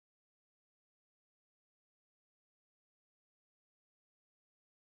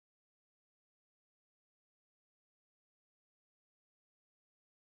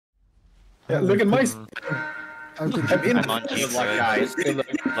Yeah, look at my. I'm in. on Good luck, guys. Good luck.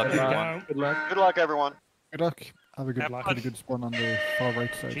 Good luck. Good luck, everyone. Good luck. Have a good, Have pretty good spawn on the far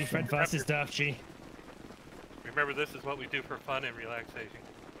right side. Gfred versus Durf G. Remember, this is what we do for fun and relaxation.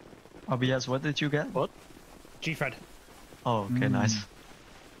 OBS, what did you get? What? Gfred. Oh, okay, nice.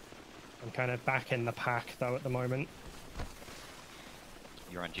 I'm kind of back in the pack though at the moment.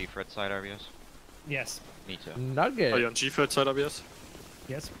 You're on Gfred's side, RBS? Yes. Me too. Nugget. Are you on Gfred's side, obvious?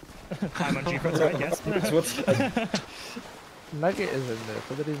 Yes. I'm on Gfred's side, yes. Nugget is in this.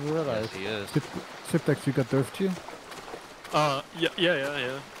 I didn't even realize. Yes, he is. Siptex, you got Durf G? Yeah.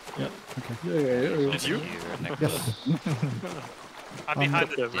 Okay. Yeah. It's you? Yes. I'm behind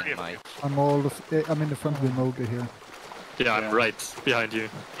the three of you. I'm in the front with Moga here. Yeah, I'm right behind you.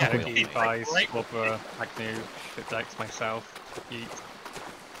 Yeah, Okay. the guys, Wobber, Agnew, Shipdex, myself, Yeet,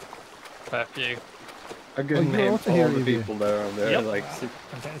 Fairview. I Oh, can you're name also all here, the Evie. people there and there. Yep. Like,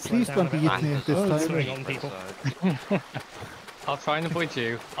 I'm getting slowed Please down don't a be bit. hitting me this Oh, time. slowing on people. I'll try and avoid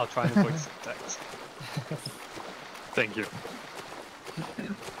you, I'll try and avoid Shipdex. Thank you.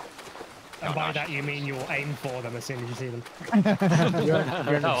 And by that you mean you'll aim for them as soon as you see them.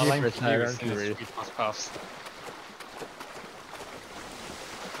 You're No, I'll aim Gfred for you as side, soon as aren't we pass.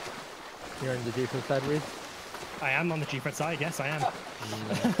 You're in the Gfred side, Reed? I am on the Gfred side, yes I am.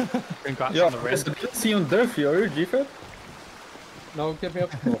 Congrats yeah, on the I race. didn't see you on Durfy, are you, Gfred? No, get me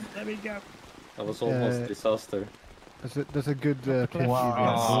up. There we go. That was almost disaster. There's a good pin view.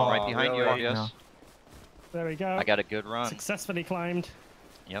 Oh, right behind you, really? RBS. There we go. I got a good run. Successfully climbed.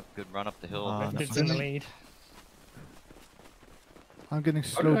 Yep, good run up the hill. Lifted's in the lead. I'm getting How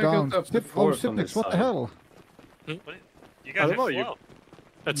did slowed I down. get up to Oh, fourth on Siptex, this what the side? hell? You I guys don't know, are you- slow.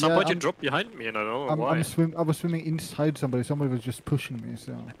 At some Yeah, point you I'm- dropped behind me and I don't know why. I was swimming inside somebody. Somebody was just pushing me,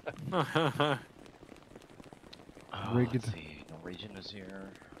 so. Oh, Rigged. let's see. Norwegian is here.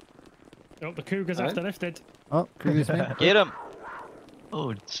 Oh, the Cougar's after lifted. Oh, previous me. Get him!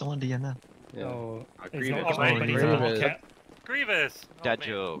 Oh, someone DNF. Yeah. Oh, he's Grievous. not got anybody's Grievous. market. Grievous! Oh, Dad man.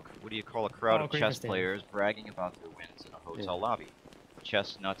 joke. What do you call a crowd Oh, of Grievous chess did. players bragging about their wins in a hotel lobby?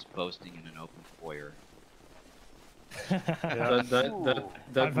 Chestnuts boasting in an open foyer. That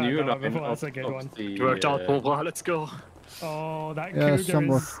I've new heard that one line before, of, that's a good of one. the, Worked out, Bobra, let's go. Oh, that Yeah, Cougar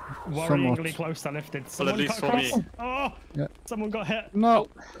somewhat. is worryingly close to lifted. Someone least got for across. me. Oh, Yeah. someone got hit. No.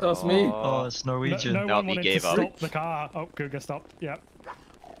 That's me. Oh, it's Norwegian. No No, one he wanted gave to up. stop the car. Oh, Cougar stopped. Yep.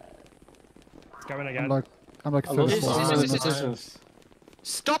 It's going again. I'm like I lost 34 so many minutes. positions.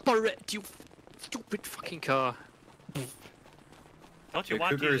 Stop already, you stupid fucking car. Don't you The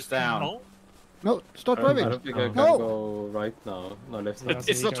want Cougar to is down. Oh, No, stop I driving. don't think I can No. go right now. No, left. Yeah, now. It's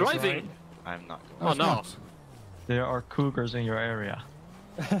he not goes driving. right. I'm not No, going. it's no. not. There are cougars in your area.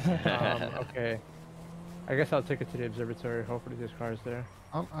 Okay. I guess I'll take it to the observatory. Hopefully this car is there.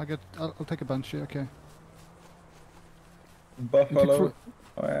 I'll take a Banshee, okay. Buffalo.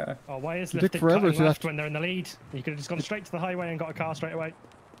 Oh yeah. Oh, why is It took lifted forever cutting to left that- when they're in the lead? You could have just gone straight to the highway and got a car straight away. It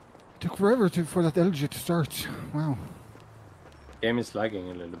took forever for that LG to start. Wow. Game is lagging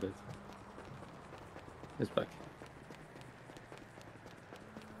a little bit. It's back.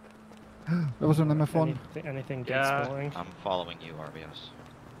 That was an MF1. Anything good Yeah. scoring? I'm following you, RBS.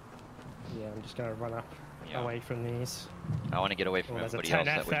 Yeah, I'm just gonna run up Yeah. away from these. I want to get away Oh, from there's a everybody else.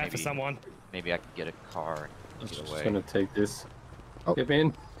 10F That way there for maybe, someone. maybe I can get a car I'm and get just away. gonna take this. Oh. Get me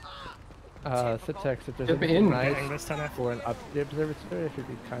in. Siptex, if there's Get me anything in. nice Getting this 10F. for an up to the observatory, if you'd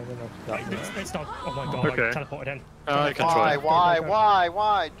be kind enough to drop me off. It's not. Oh my god, Okay. I teleported in. I can Why, try.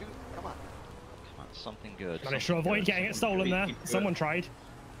 why? Dude, come on. Come on, something good. Managed to something avoid good, getting it something stolen there. really good. Someone tried.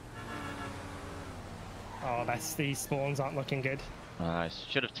 Oh, these spawns aren't looking good. I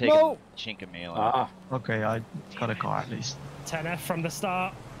should have taken No! Chinkamela. Ah. Okay, I got a car at least. 10F from the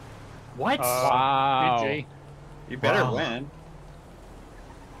start. What? Wow. GG. You better Wow. win.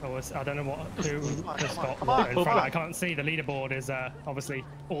 I don't know who has got come what on, in come front. on. I can't see. The leaderboard is obviously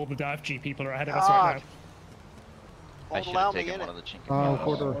all the Durf G people are ahead of us God. right now. I Won't should allow have me taken in one it. of the Oh, Chinkamelas.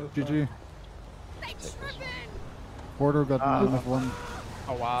 Porter, GG. Take this one. Porter got an MF1.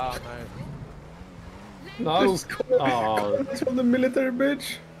 Oh wow, nice. No. Oh, It's from the military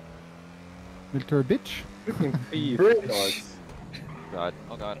bridge. Military bitch. freaking thief. Bridge. guys. God,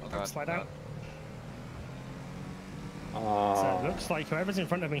 oh god, oh god. Slide oh out. god. So Ah. it looks like whoever's in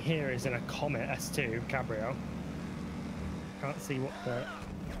front of me here is in a Comet S2 Cabrio. Can't see what the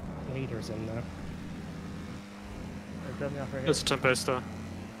leader's in there. Drop me off right here. It's a Tempesta.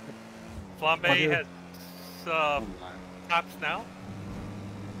 Flambe has taps now.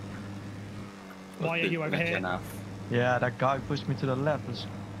 Why are you over here? Yeah, that guy pushed me to the left. Was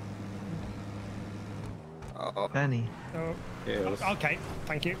Benny. Oh, Yes. okay,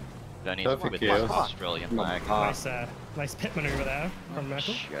 thank you. That needs Perfect, with yeah. Australian flag. Nice pit maneuver there from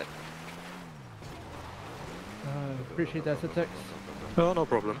Merkel. Shit. Appreciate that, Tex. Oh, no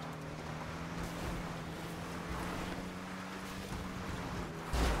problem.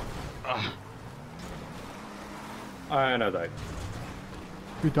 And I died.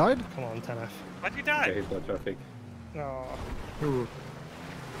 You died? Come on, 10F. Why'd you I die? hit by traffic. Oh,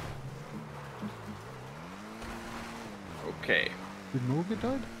 Okay. Did Moga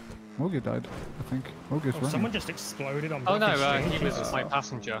died? Moga died, I think. Moga's running. someone just exploded on Oh no, British he Street. was my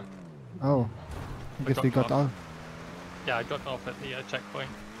passenger. Oh. I guess they got dropped out. Yeah, I got off at the checkpoint.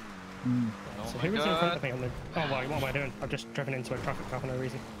 Hmm. So who was in front of me on the... Oh, wait, what am I doing? I've just driven into a traffic car for no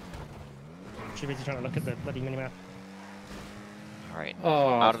reason. Too busy trying to look at the bloody minimap. Alright,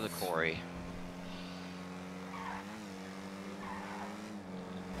 Oh. out of the quarry.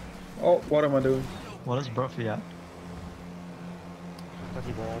 Oh, what am I doing? What is Bruffy at?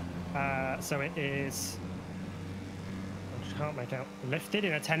 Bloody wall. So it is... I just can't make out. Lifted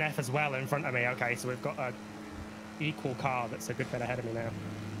in a 10F as well in front of me. Okay, so we've got a equal car that's a good bit ahead of me now.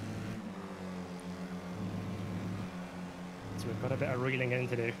 So we've got a bit of reeling in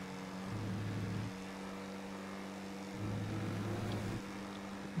to do.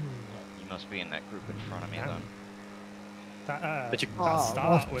 You must be in that group in front of me Yeah. then. That, But you- that Oh,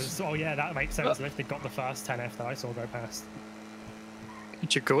 start what? was... Oh yeah, that makes sense. Lifted got the first 10F that I saw go past.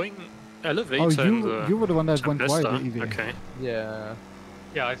 Aren't you going elevate Oh, and you were the one that went wide, Vista? Evie. Okay. Yeah.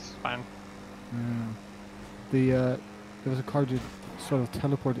 Yeah, I span. Yeah. There was a car that sort of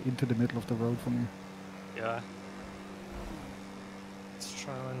teleported into the middle of the road for me. Yeah. Let's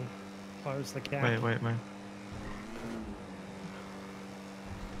try and close the gap. Wait.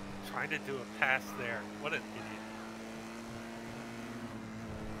 Trying to do a pass there. What an idiot.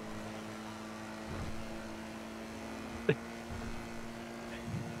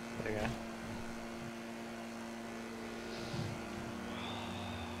 There you go.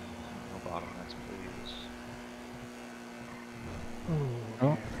 No bottlenecks, please.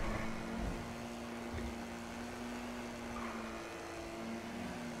 Oh.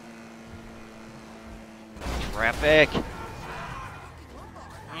 Traffic!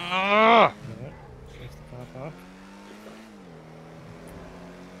 Yeah, close the car park.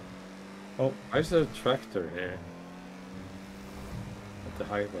 Oh, there's a tractor here. At the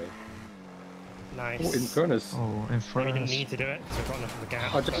highway. Nice. Oh, in furnace. Oh, in We front of didn't us. need to do it, so we've got enough of a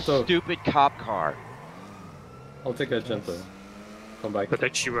gap. Argento. Stupid cop car. I'll take Argento. Come back. That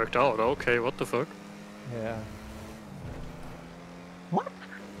actually worked out. Okay, what the fuck? Yeah. What?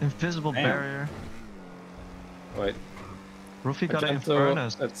 Invisible Damn. barrier. Wait. Rufy got in Argento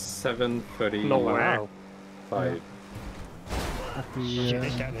furnace. at 7:30. No way. 5. At the You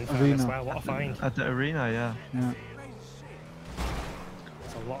did get an info as arena. well, what a find. At the arena, yeah. Yeah.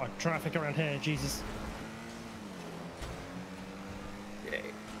 There's a lot of traffic around here, Jesus.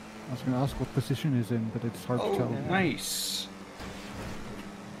 I was going to ask what position he's in, but it's hard to tell. Nice.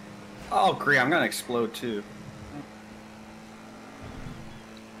 Oh, great. I'm going to explode too.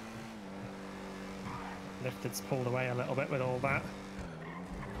 Lifted's pulled away a little bit with all that.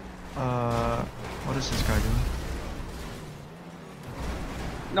 What is this guy doing?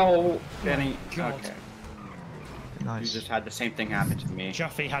 No, Benny. God. Okay. Nice. You just had the same thing happen to me.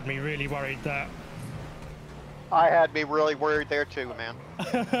 Juffy had me really worried that I had me really worried there too, man.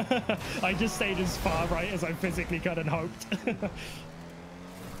 I just stayed as far right as I physically could and hoped.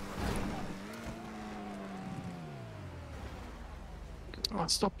 Oh,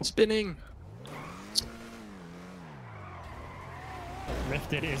 stop spinning.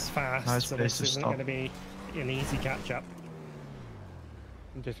 Lifted is fast, Nice so place this to isn't stop. going to be an easy catch-up.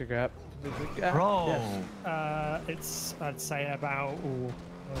 Just a gap. Just a gap. Bro! Yes. It's, I'd say about...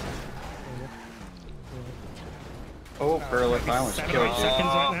 Oh, Burlick, I almost 7 or killed 8 you. seconds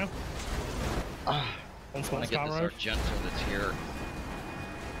right now. Ah, On I small want to get car this road. Argento that's here.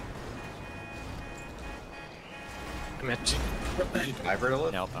 Damn it. Did you dive it a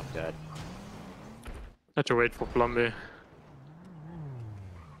little? Nope, I'm dead. Had to wait for Plumbee.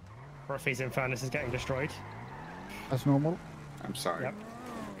 Ruffy's Infernus is getting destroyed. As normal. I'm sorry. Yep.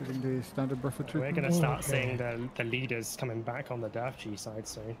 Giving the standard buffer We're treatment. going to start seeing the leaders coming back on the Daft side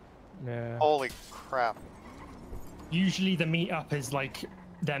soon. Yeah. Holy crap. Usually the meetup is like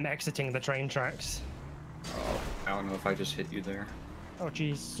them exiting the train tracks. Oh, I don't know if I just hit you there. Oh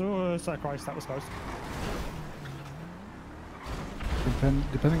Jesus Christ, that was close.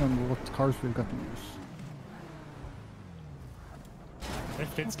 Depending on what cars we've got to use.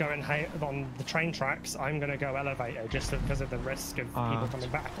 If it's going on the train tracks, I'm going to go elevator just because of the risk of people coming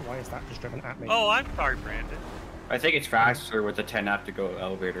back. Why is that just driven at me? Oh, I'm sorry, Brandon. I think it's faster with the 10F to go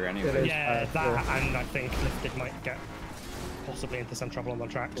elevator anyway. Yeah, that, and I think lifted might get possibly into some trouble on the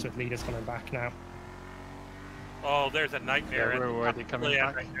tracks with leaders coming back now. Oh, there's a nightmare. Yeah, we're already coming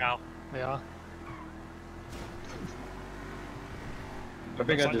back right now. They are. I think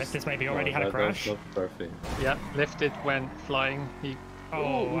Looks like Lifted maybe already had a crash. That's not perfect. Yeah, lifted went flying.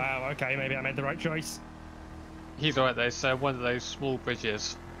 Oh wow, okay, maybe I made the right choice. He's alright. There's one of those small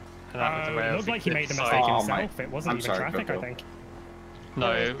bridges. And that was the way It of looked like he the made the side. mistake Oh, himself. It wasn't I'm even sorry, traffic, I Coco. think.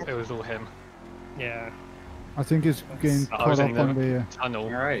 No, it was all him. Yeah. I think he's getting I caught was up in on the the. tunnel,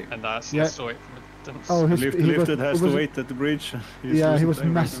 Alright. and that's Yeah. I saw it from a distance. Oh, he Lifted was, has it was, to wait at the bridge. He's Yeah, he losing was time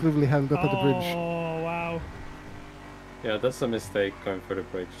right now. massively held up at the bridge. Oh wow. Yeah, that's a mistake going for the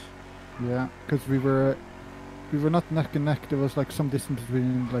bridge. Yeah, because we were not neck and neck. There was like some distance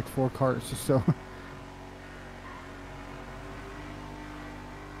between like 4 cars, so.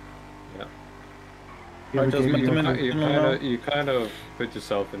 Yeah. Yeah, we gave You kind of put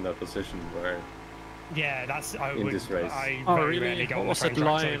yourself in that position where Yeah, that's I In would. this race. I Oh, very really? rarely go What on the was train that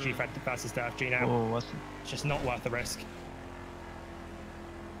tracks on line? Gfred versus DFG now. Oh, what's it? It's just not worth the risk,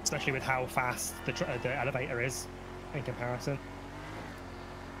 especially with how fast the elevator is in comparison.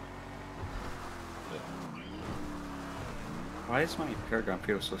 Why does my Paragon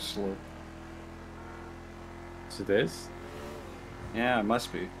feel so slow? so this. Yeah, it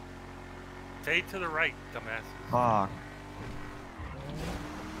must be. Stay to the right, dumbass. Fuck.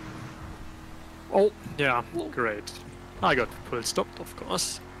 Oh, yeah, great. I got full stopped, of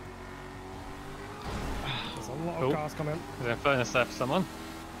course. There's a lot of Oh. cars coming. There's a furnace left someone.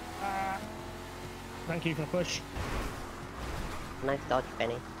 Thank you for the push. Nice dodge,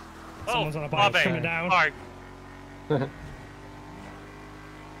 Benny. Someone's on a Oh, bike Bobby. coming down. Sorry. The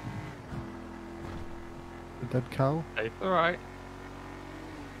dead cow. Hey, alright.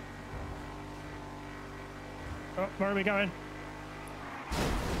 Oh, where are we going?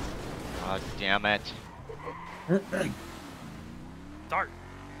 God damn it. Start.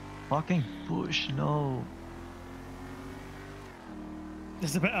 Fucking push, no.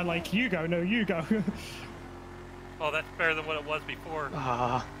 This is a bit like you go, no, you go. Oh, that's better than what it was before.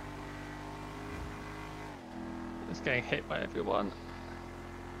 Ah. It's getting hit by everyone.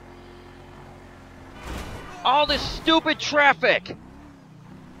 All this stupid traffic!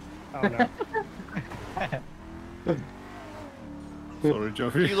 Oh no. Sorry,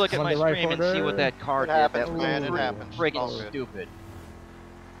 Joffrey. You look at On my the right stream and see what corner. that car It did. happens, That man, was it happens. All friggin' good. stupid.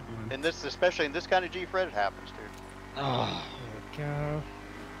 In this, especially in this kind of Gfred, it happens, dude. Oh. There we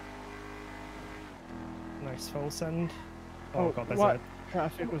go. Nice full send. Oh, god, there's what a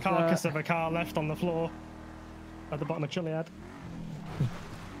traffic was carcass that? of a car left on the floor at the bottom of Chiliad.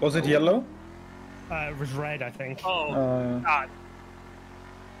 Was it yellow? It was red, I think. Oh, God.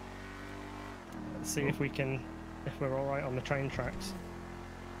 Let's see if we're all right on the train tracks.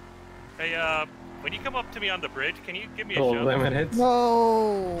 Hey, when you come up to me on the bridge, can you give me a Oh, shove? lemon hits.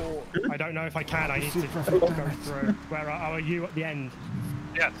 No. I don't know if I can. I need to go through. Where are you at the end?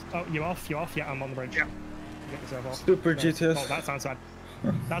 Yes. Oh, you off? You off? Yeah, I'm on the bridge. Yeah. Get yourself off. Super No. GTS. Oh, that sounds bad.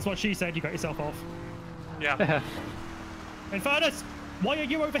 That's what she said. You got yourself off. Yeah. Infernus, why are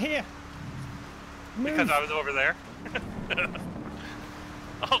you over here? Move. Because I was over there.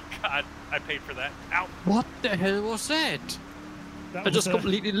 Oh, God. I paid for that. Ow. What the hell was that? That I was just a-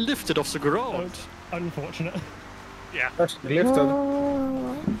 completely lifted off the that ground. was unfortunate. Yeah. Lifted.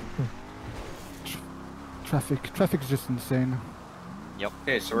 Traffic is just insane.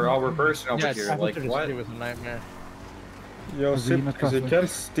 Okay, so we're all reversing over Yeah, here. traffic Like, to the what? city was a nightmare. Yo, Arena traffic. Ezekiel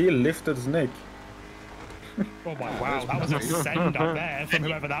still lifted snake. Oh my wow, that was a send up there from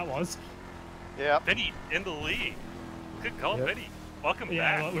whoever that was. Yeah. Benny in the lead. Good call, Yep. Benny. Welcome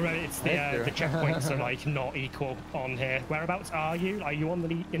Yeah, back. well, remember it's the Thank you. the checkpoints are like not equal on here. Whereabouts are you? Are you on the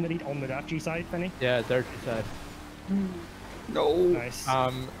lead in the lead on the DFG side, Benny? Yeah, dirty side. No. Nice.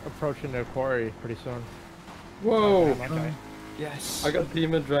 Approaching the quarry pretty soon. Whoa! Okay. Yes. I got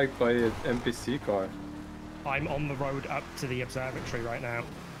demon dragged by an NPC car. I'm on the road up to the observatory right now.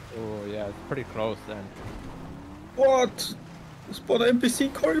 Oh yeah, it's pretty close then. What? Spawn an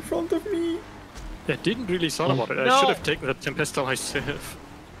NPC car in front of me. I didn't really thought about it. I No. should have taken the Tempesta myself.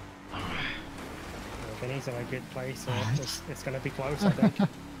 Benny's in a good place. So it's going to be close, I think.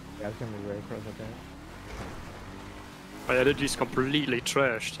 Yeah, it's gonna be very close, I think. My energy is completely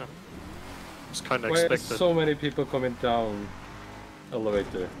trashed. It's kind of Why are expected. so many people coming down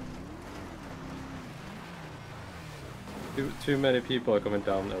elevator? Too many people are coming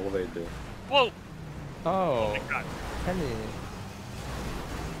down elevator. Whoa. Oh, my God. Penny.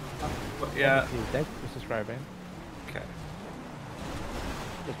 Yeah. Thank you for subscribing. Okay.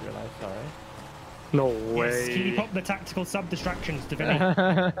 Just realized, sorry. No Yes, way. keep up the tactical sub distractions,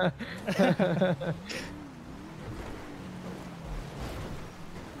 Davini.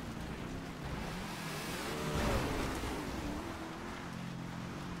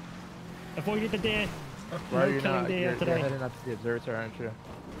 Avoided the deer. Why are No you killing not? deer You're today. heading up to the observatory, aren't you?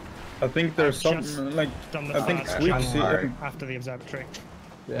 I think there's Just something like done the I think first we jump see after the observatory.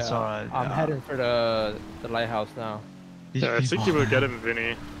 Yeah, It's alright. I'm yeah. heading for the lighthouse now. These Yeah, I think people, you will man. get him,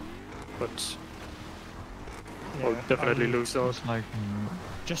 Vinny. But I'll Yeah, definitely I'm lose those. It's like,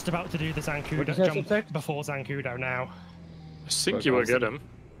 just about to do the What Zancudo does that jump protect? before Zancudo now. I think you will get him.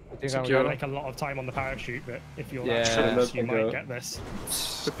 I think So I'm you're Got gonna like a lot of time on the parachute, but if you're Yeah. that Should've close, let you me might go. get this.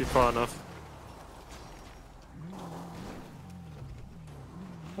 Should be far enough.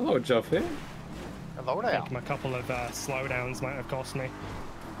 Hello, Joffy. Hello I there. think a couple of slowdowns might have cost me.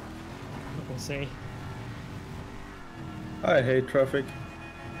 But we'll see. I hate traffic.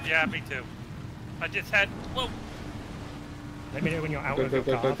 Yeah, me too. I just had. Whoa. Let me know when you're out of your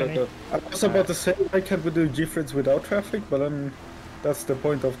car, Vinny. I was about to say I can do Gfreds without traffic, but that's the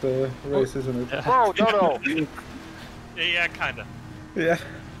point of the race, isn't it? Whoa, no. Yeah, kinda. Yeah.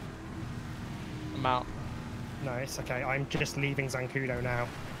 I'm out. Nice, okay, I'm just leaving Zancudo now.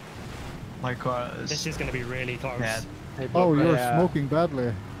 my car This is is going to be really close. bad. Oh, you're Yeah. smoking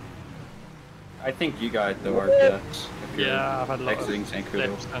badly. I think you guys though are dead. If you're Yeah, I've had a lot exiting of Zancudo.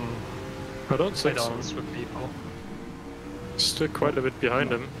 flips and I don't think so. head-ons with people. Still quite a bit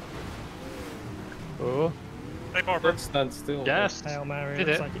behind him. Oh, Hey, Barber. Let's stand still. Yes. Hail Mary, Did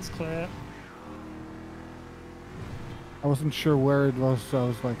looks it. like it's clear. I wasn't sure where it was, so I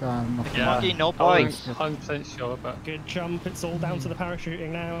was like, I'm not. Yeah. Monkey, no I points. wasn't 100% sure, but Good jump, it's all down to the parachuting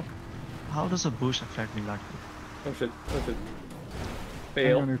now. How does a boost affect me like that? Oh shit, oh shit.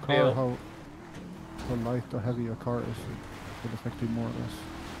 Depending Fail, on your car, fail. how light or heavy your car is, it will affect you more or less.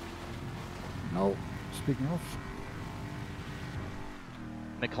 No, speaking of,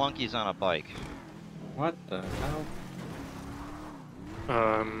 McClunky's on a bike. What the hell?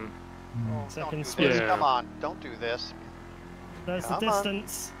 Second Don't do spin. this. Yeah. Come on, don't do this. There's the Come on.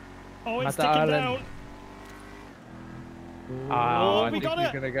 distance. Oh, it's At the ticking island. down. oh, Oh, I we think got you're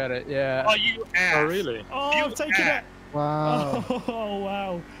it. gonna get it. Yeah. Oh, you ass. Oh, really? Oh, You I've taken ass. it. wow. Oh,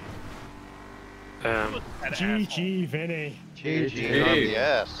 wow. Um, That GG, Vinny. GG on the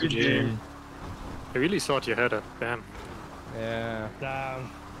S. GG. I really thought you had it. Damn. Yeah. Damn.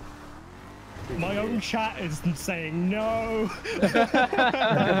 My own chat is saying no.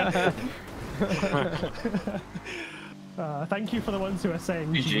 Thank you for the ones who are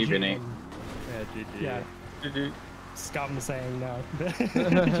saying GG, Vinny. Yeah, GG. Yeah, GG. scum saying no.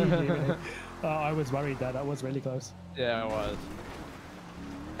 GG, Vinny. Oh, I was worried there. That was really close. Yeah, it was.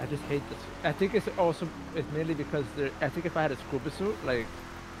 I just hate this. I think it's mainly because I think if I had a scuba suit, like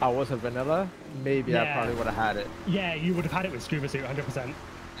I was a vanilla, maybe I Yeah. probably would have had it. Yeah, you would have had it with scuba suit, 100%.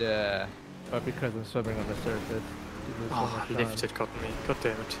 Yeah, but because I'm swimming on the surface, you lose so Oh, much time. lifted got me. God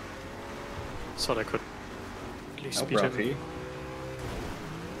damn it. Thought I could at least No beat him. Ruffy.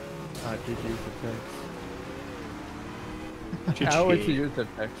 GG for GG. text. I always use the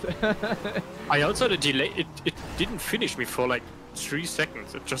text. I also had a delay. It didn't finish me for like 3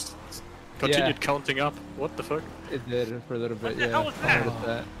 seconds. It just continued counting up. What the fuck? It did for a little bit, What the yeah. hell was I that? noticed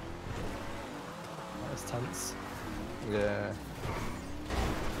that. That was tense. Yeah.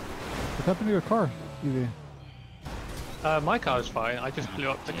 What happened to your car, Evie? my car is fine. I just blew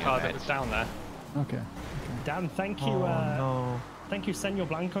up the car that was down there. Okay. Dan, thank you. No. Thank you, Senor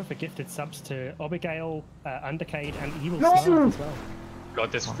Blanco, for gifted subs to Abigail, Undercade, and Evil Snow as well.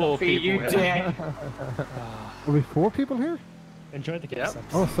 God, there's 4 people you here. dead. Are we 4 people here? Enjoy the gift Yep. subs.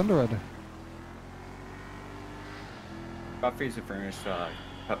 Oh, Thunder Red. Buffy's the furnace,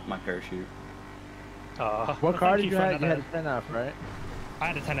 cut my parachute. What car thank did you you for have? You had another- a 10 off, right? I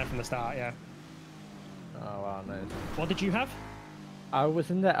had a 10 from the start, yeah. Oh wow, nice. What did you have? I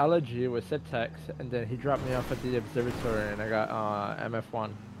was in the LG with Siptex, and then he dropped me off at the observatory, and I got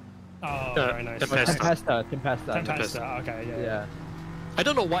MF1. Oh, very nice. Tempesta. Tempesta. Okay, yeah. Yeah. I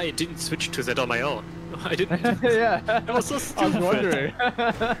don't know why I didn't switch to that on my own. I didn't. Yeah. It was so I stupid. was wondering.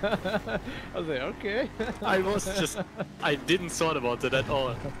 I was like, okay. I didn't thought about it at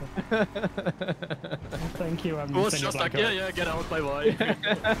all. Thank you, I was Senor just like, Blanco. yeah, get out my way.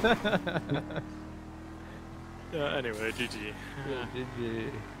 Yeah, anyway, GG. GG.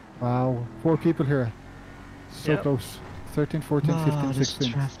 Wow, 4 people here. So Yep. close. 13, 14, 15, This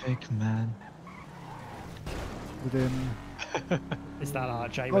 16. traffic, man. Within. Is that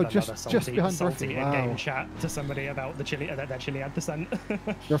RJ Oh, with just another behind salty Murphy, in-game wow. chat to somebody about the chili, their Chiliad descent?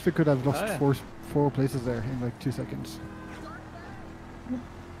 Ruffy could have lost Oh, yeah. four places there in like 2 seconds.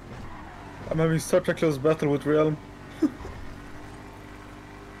 I'm having such a close battle with Realm.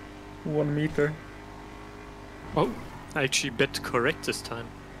 1 meter. Oh, I actually bet correct this time.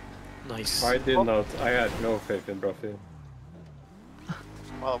 Nice. I did not. I had no faith in Bruffy.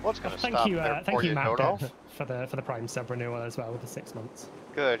 Well, what's going to Thank stop you, there thank before you, you Matt, note off? for the Prime sub renewal as well with the 6 months.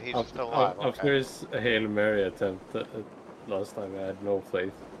 Good, he's still alive. After Okay. his Hail Mary attempt last time, I had no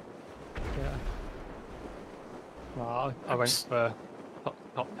faith. Yeah. Well, I went for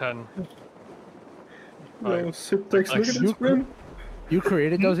top 10. Yo, Right. Subtext, look at this win. You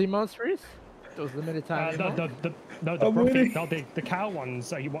created those emotes, Reese? Those limited time emotes? The cow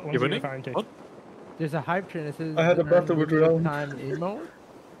ones. Are you, what ones You're are you winning? referring to? What? There's a hype train that says I had a battle with Realm. time emote.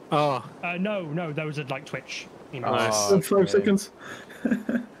 Oh. No, those are like Twitch emails. Nice. In 5 seconds.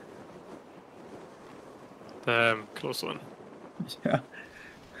 Close one. Yeah.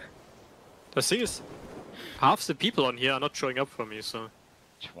 The thing is, half the people on here are not showing up for me, so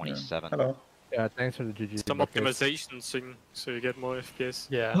 27. Hello. Yeah, thanks for the GG. some bucket. optimization thing, so you get more FPS.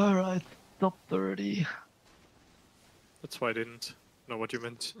 Yeah. Alright, top 30. That's why I didn't know what you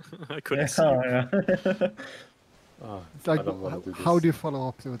meant. I couldn't Yeah, see. you. yeah. It's like, I don't want to do how this. do you follow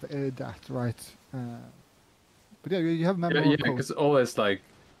up with that, right? But yeah, you have memo Yeah, code. because always like,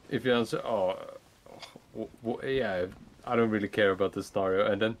 if you answer, yeah, I don't really care about the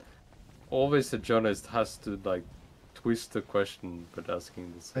scenario, and then always the journalist has to like twist the question by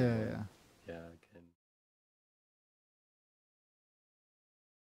asking the same. Yeah.